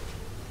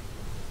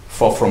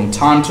 For from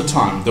time to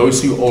time,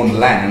 those who owned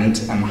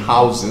land and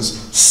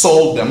houses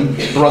sold them,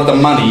 brought the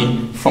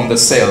money from the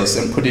sales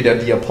and put it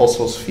at the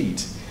apostles'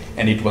 feet,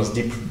 and it was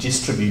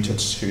distributed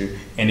to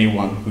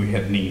anyone who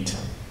had need.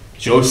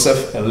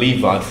 Joseph, a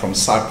Levite from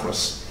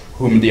Cyprus,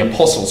 whom the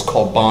apostles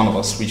called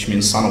Barnabas, which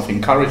means son of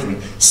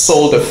encouragement,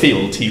 sold a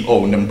field he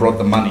owned and brought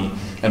the money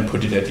and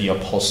put it at the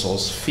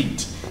apostles'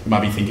 feet. You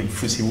might be thinking,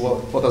 Fusi,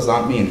 what does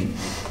that mean?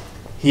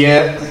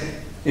 Here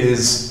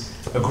is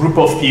a group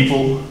of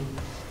people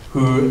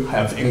who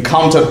have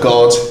encountered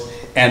God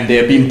and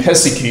they're being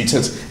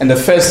persecuted, and the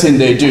first thing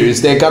they do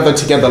is they gather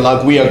together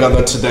like we are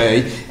gathered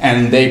today,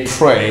 and they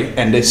pray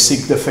and they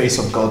seek the face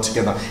of God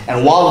together.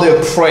 And while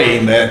they're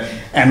praying there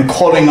and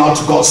calling out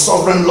to God,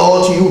 "Sovereign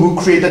Lord, you who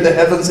created the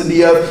heavens and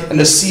the earth and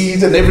the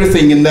seas and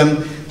everything in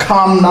them,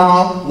 come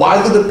now.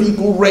 Why do the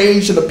people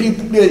rage and the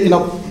people,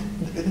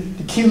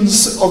 the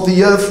kings of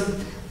the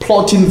earth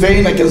plot in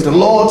vain against the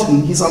Lord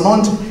and his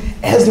anointed?"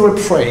 As they were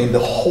praying, the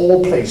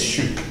whole place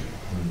shook.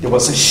 There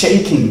was a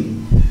shaking,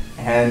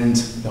 and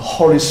the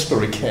Holy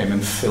Spirit came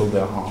and filled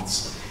their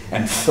hearts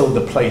and filled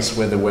the place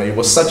where they were. It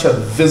was such a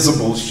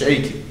visible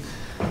shaking.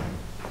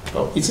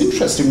 Well, it's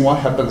interesting what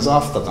happens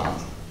after that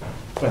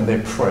when they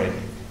pray.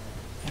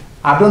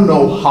 I don't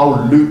know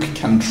how Luke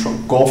can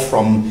go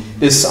from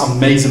this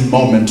amazing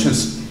moment to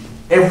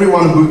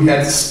everyone who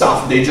had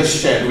stuff, they just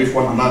shared with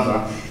one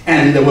another.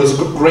 And there was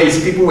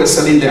grace. People were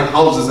selling their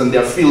houses and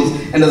their fields.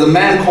 And there's a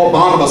man called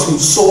Barnabas who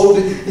sold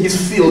his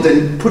field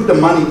and put the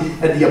money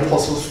at the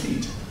apostles'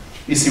 feet.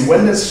 You see,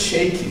 when there's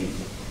shaking,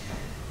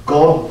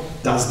 God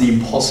does the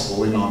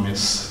impossible in our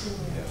midst.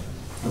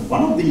 And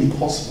one of the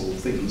impossible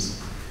things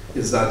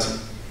is that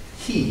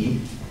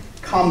he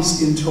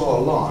comes into our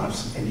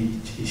lives and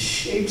he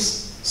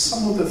shapes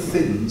some of the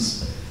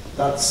things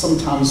that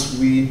sometimes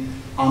we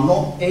are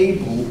not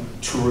able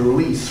to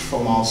release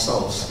from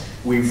ourselves.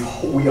 We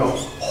are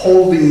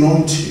holding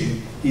on to.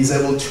 He's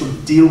able to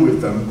deal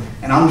with them.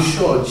 And I'm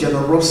sure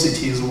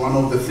generosity is one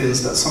of the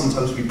things that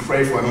sometimes we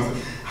pray for. And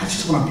I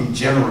just want to be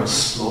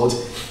generous, Lord.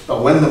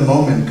 But when the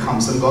moment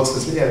comes and God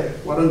says, "Yeah,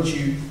 why don't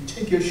you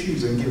take your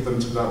shoes and give them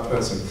to that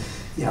person?"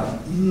 Yeah,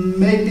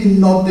 maybe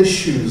not the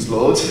shoes,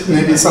 Lord.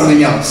 Maybe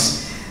something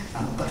else.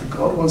 But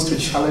God wants to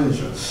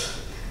challenge us.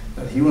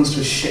 That he wants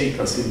to shake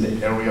us in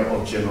the area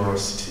of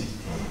generosity.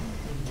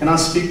 Can I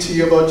speak to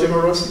you about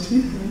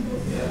generosity?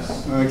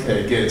 Yes.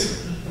 Okay, good.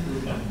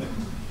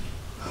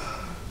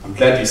 I'm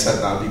glad you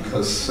said that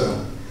because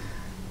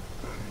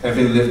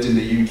having lived in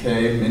the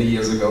UK many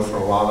years ago for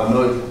a while, I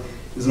know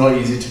it's not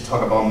easy to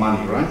talk about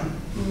money, right?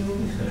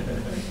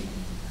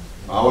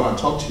 I want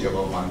to talk to you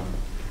about money.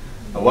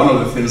 And one of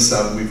the things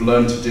that we've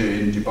learned to do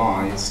in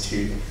Dubai is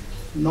to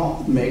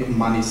not make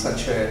money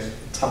such a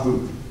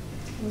taboo,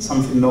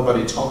 something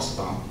nobody talks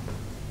about.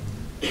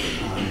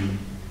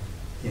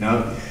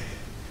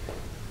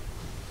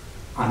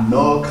 I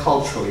know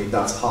culturally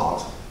that's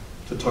hard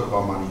to talk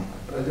about money,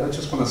 but I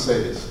just want to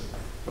say this.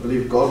 I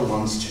believe God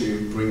wants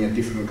to bring a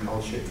different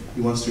culture.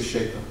 He wants to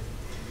shape them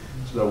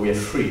so that we are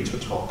free to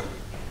talk.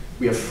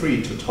 We are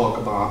free to talk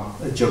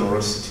about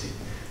generosity.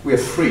 We are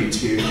free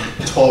to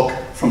talk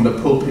from the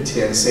pulpit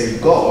here and say,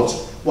 God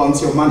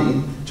wants your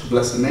money to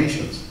bless the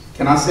nations.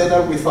 Can I say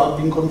that without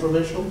being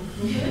controversial?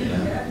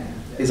 Yeah.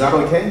 Is that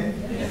okay?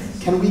 Yes.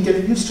 Can we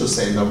get used to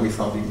saying that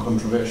without being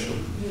controversial?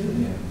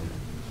 Yeah.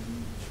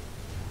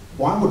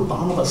 Why would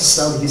Barnabas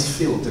sell his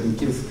field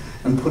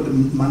and put the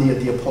money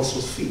at the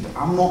apostles' feet?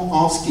 I'm not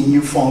asking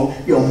you for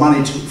your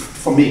money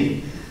for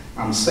me.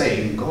 I'm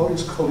saying God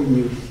is calling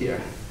you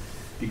here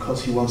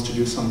because he wants to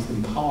do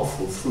something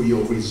powerful through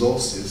your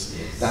resources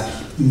that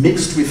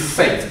mixed with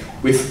faith.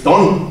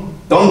 Don't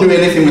do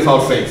anything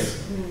without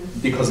faith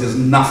because there's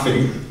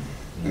nothing.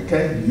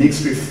 Okay?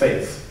 Mixed with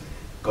faith.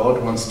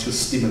 God wants to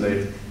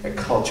stimulate a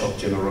culture of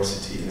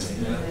generosity.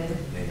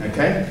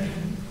 Okay?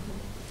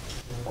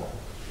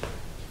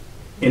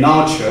 In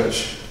our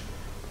church,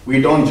 we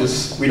don't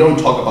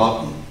talk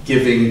about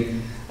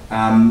giving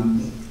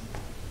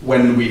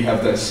when we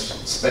have this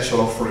special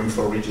offering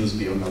for Regions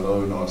Beyond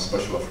alone or a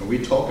special offering. We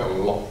talk a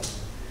lot.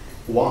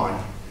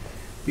 Why?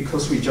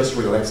 Because we just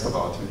relaxed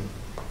about it.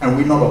 And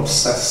we're not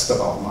obsessed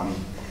about money.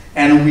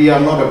 And we are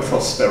not a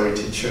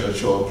prosperity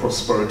church or a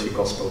prosperity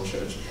gospel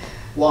church.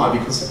 Why?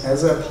 Because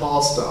as a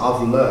pastor,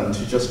 I've learned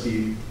to just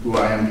be who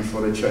I am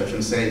before the church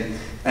and say,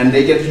 and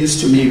they get used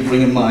to me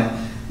bringing my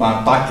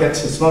bucket.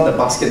 It's not a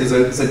basket,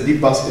 it's a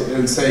deep basket,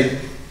 and say,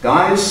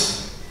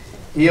 guys,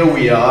 here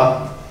we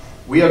are.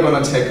 We are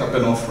going to take up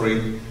an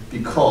offering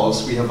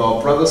because we have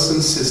our brothers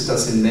and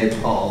sisters in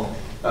Nepal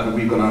that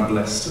we're going to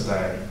bless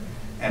today.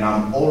 And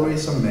I'm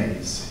always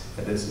amazed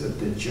at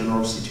the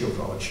generosity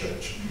of our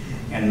church.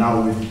 And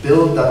now we've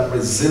built that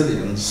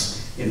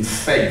resilience in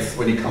faith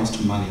when it comes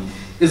to money.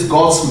 It's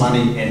God's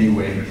money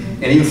anyway.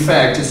 And in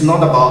fact, it's not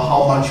about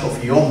how much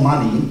of your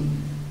money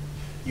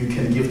you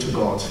can give to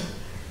God.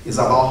 It's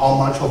about how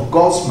much of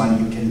God's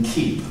money you can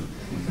keep.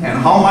 And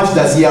how much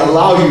does he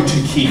allow you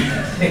to keep?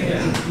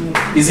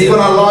 Is he going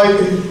to allow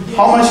you?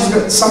 How much is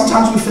going?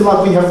 Sometimes we feel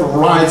like we have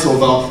rights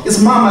over. It's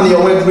my money,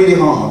 I work really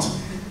hard.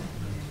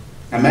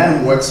 A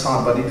man works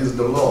hard, but it is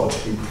the Lord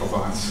who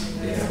provides.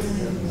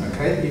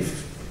 Okay?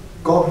 If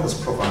God has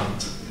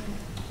provided,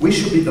 we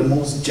should be the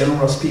most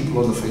generous people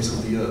on the face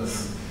of the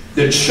earth.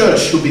 The church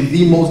should be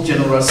the most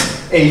generous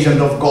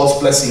agent of God's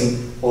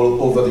blessing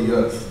all over the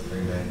earth.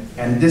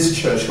 And this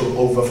church will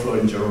overflow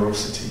in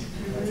generosity.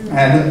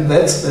 And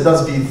let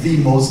us be the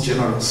most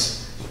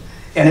generous.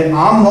 And if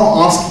I'm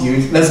not asking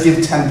you, let's give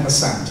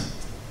 10%.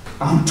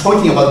 I'm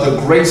talking about the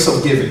grace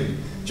of giving.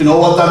 Do you know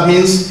what that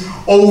means?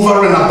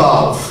 Over and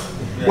above.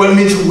 Yeah. When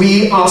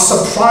we are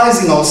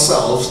surprising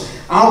ourselves,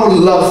 I would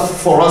love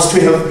for us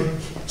to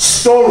have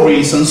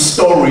stories and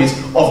stories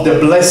of the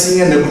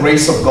blessing and the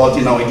grace of God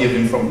in our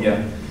giving from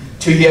here.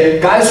 To hear,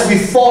 guys, we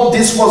thought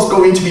this was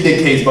going to be the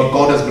case, but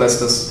God has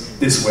blessed us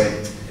this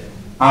way.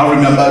 I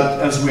remember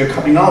as we were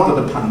coming out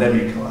of the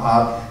pandemic,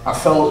 I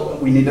felt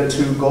we needed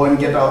to go and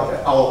get our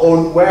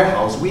own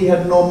warehouse. We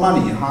had no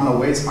money. Hannah,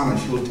 where's Hannah?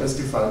 She will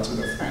testify to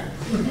the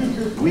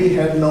fact. We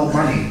had no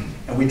money,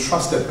 and we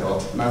trusted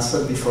God. And I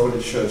said before the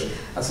church,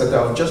 I said,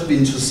 I've just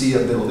been to see a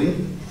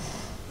building,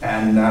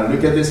 and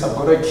look at this, I've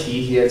got a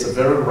key here. It's a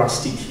very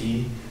rusty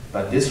key,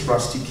 but this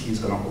rusty key is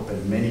going to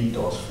open many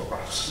doors for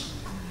us.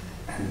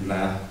 And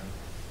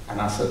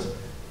I said,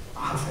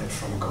 I've heard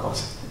from God.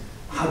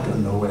 I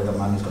don't know where the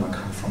money is going to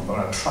come from, but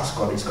I trust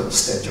God is going to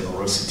stir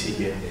generosity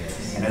here.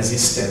 And as He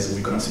stirs,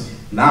 we're going to see.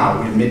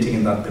 Now we're meeting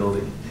in that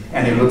building,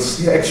 and it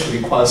looks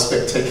actually quite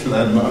spectacular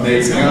and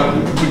amazing.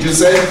 Would you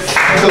say?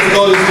 Because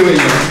God is doing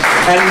it.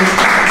 And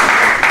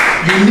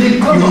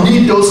you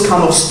need those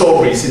kind of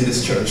stories in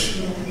this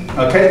church.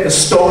 Okay, the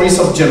stories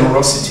of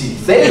generosity.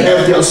 They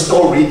have their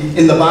story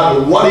in the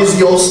Bible. What is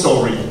your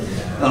story?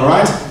 All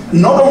right.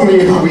 Not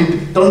only are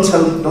we don't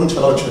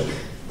tell our church,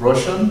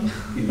 Russian,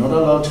 we're not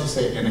allowed to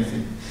say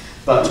anything.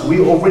 But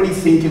we're already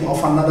thinking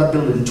of another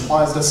building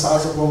twice the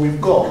size of what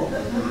we've got.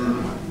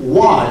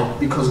 Why?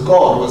 Because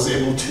God was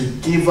able to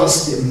give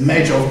us the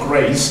measure of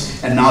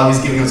grace, and now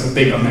He's giving us a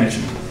bigger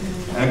measure.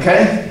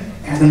 Okay?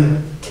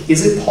 And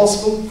is it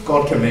possible?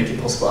 God can make it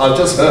possible. I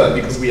just heard,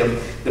 because we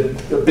have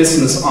the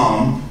business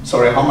arm.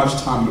 Sorry, how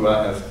much time do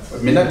I have?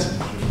 A minute?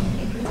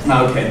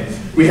 Okay.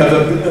 We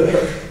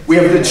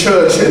have the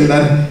church, and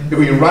then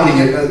we're running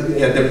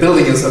it. The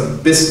building is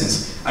a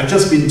business. I've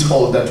just been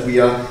told that we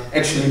are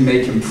actually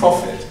making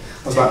profit.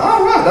 I was like,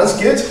 oh, wow, that's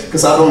good,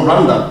 because I don't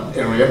run that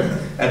area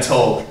at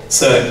all.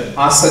 So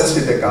I said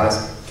to the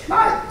guys, can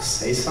I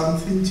say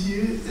something to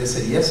you? They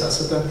said, yes. I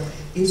said,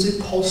 is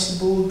it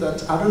possible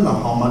that, I don't know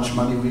how much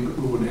money we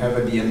would have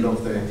at the end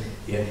of the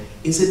year.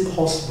 Is it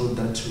possible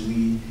that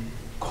we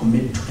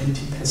commit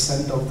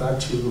 20% of that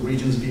to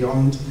Regions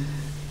Beyond,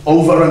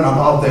 over and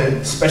above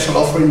the special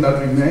offering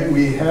that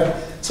we had?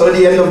 So at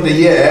the end of the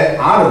year,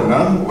 I don't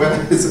know,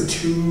 whether it's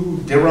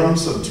 2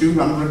 dirhams or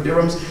 200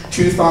 dirhams,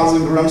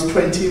 2,000 dirhams,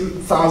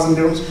 20,000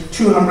 dirhams,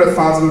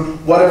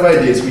 200,000, whatever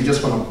it is, we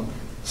just want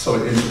to sow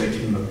it into the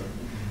kingdom.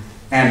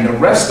 And the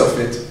rest of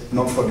it,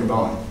 not for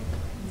Dubai.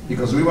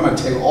 Because we want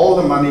to take all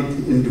the money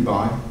in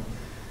Dubai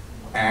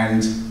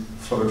and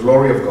for the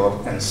glory of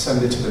God and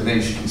send it to the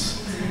nations.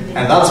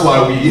 And that's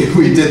why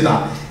we did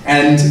that.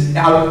 And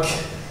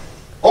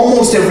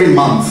almost every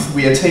month,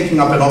 we are taking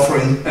up an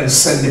offering and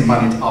sending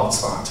money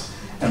outside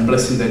and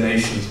blessing the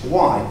nations.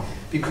 Why?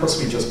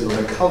 Because we just build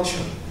a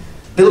culture.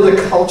 Build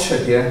a culture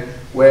here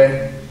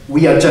where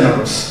we are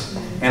generous.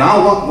 And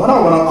what I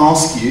want to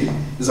ask you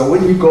is that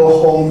when you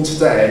go home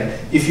today,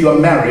 if you are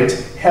married,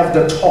 have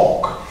the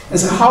talk. And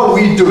say, how are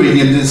we doing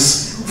in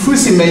this?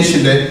 Fusi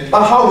mentioned it,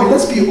 but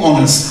let's be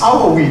honest,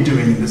 how are we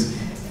doing in this?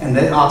 And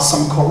there are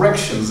some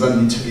corrections that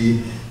need to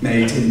be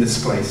made in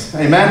this place.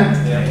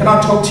 Amen? Yeah. Can I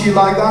talk to you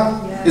like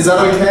that? Yeah. Is that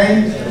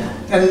okay?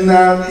 Yeah.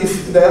 And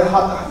if the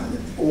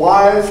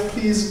wife,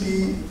 please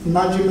be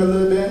nudging a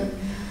little bit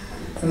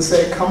and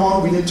say, come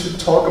on, we need to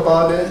talk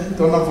about it,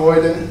 don't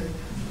avoid it.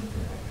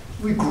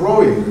 We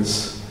grow in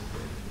this.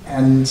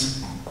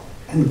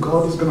 And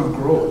God is going to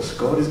grow us.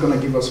 God is going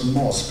to give us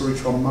more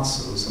spiritual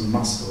muscles and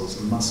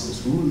muscles and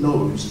muscles. Who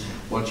knows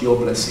what your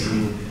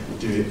blessing will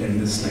do in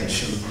this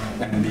nation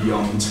and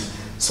beyond.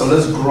 So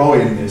let's grow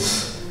in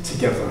this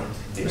together.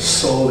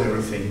 Exalt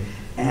everything.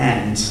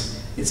 And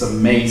it's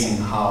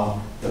amazing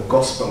how the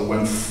gospel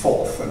went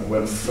forth and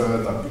went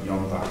further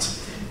beyond that.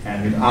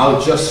 And I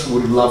just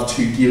would love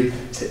to give,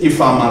 if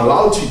I'm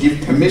allowed to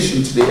give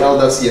permission to the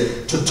elders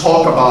here to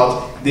talk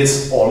about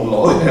this, or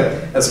Lord,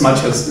 as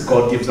much as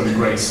God gives them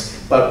grace.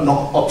 But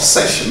not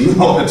obsession,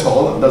 not at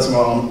all. That's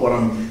what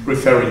I'm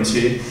referring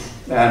to.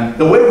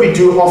 The way we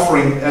do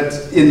offering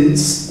in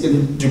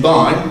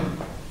Dubai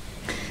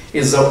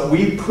is that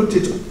we put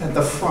it at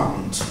the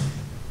front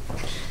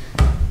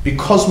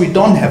because we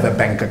don't have a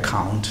bank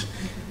account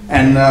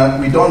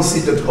and we don't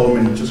sit at home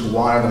and just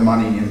wire the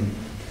money in.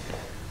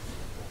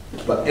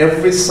 But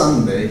every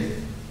Sunday,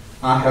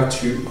 I have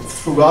to,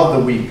 throughout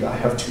the week, I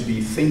have to be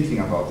thinking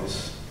about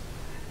this.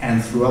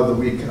 And throughout the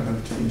week,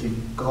 I'm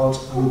thinking, God,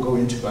 I will go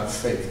into by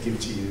faith, give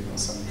to you on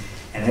Sunday.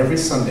 And every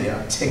Sunday,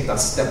 I take that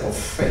step of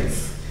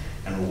faith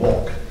and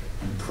walk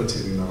and put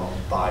it in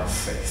by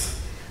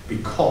faith.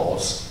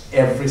 Because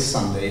every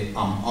Sunday,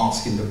 I'm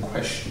asking the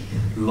question,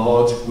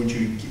 Lord, can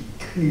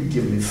you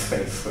give me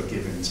faith for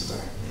giving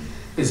today?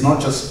 It's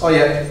not just, oh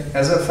yeah,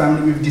 as a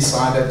family, we've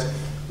decided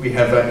we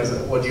have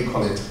what do you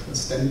call it?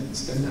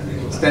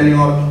 Standing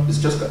order. It's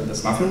just,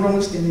 there's nothing wrong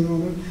with standing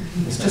order.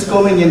 It's just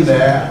going in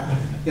there.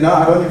 You know,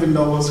 I don't even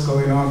know what's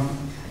going on.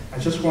 I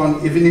just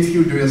want, even if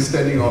you're doing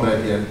standing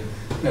order here,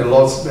 may the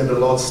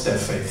Lord stir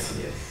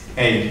faith.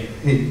 Hey,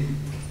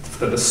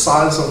 for the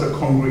size of the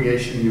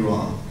congregation you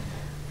are,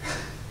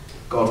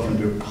 God can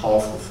do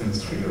powerful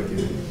things through your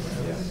giving.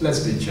 Let's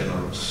be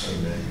generous.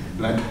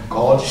 Let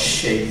God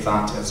shake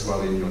that as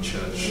well in your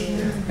church.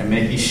 And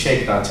may He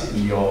shake that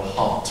in your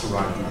heart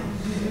right now.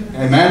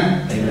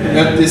 Amen?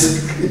 Let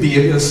this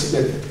be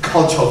a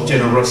culture of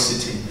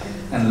generosity.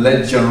 And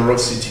let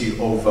generosity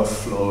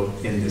overflow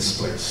in this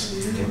place.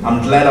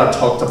 I'm glad I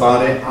talked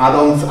about it.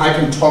 I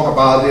can talk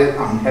about it.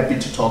 I'm happy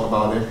to talk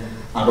about it.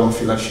 I don't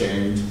feel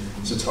ashamed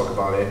to talk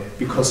about it,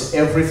 because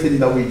everything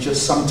that we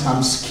just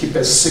sometimes keep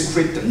a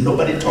secret that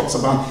nobody talks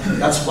about,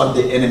 that's what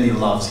the enemy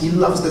loves. He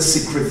loves the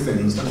secret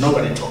things that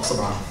nobody talks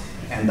about,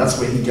 and that's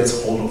where he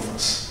gets hold of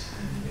us.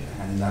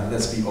 And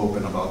let's be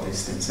open about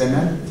these things.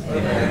 Amen?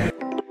 Amen.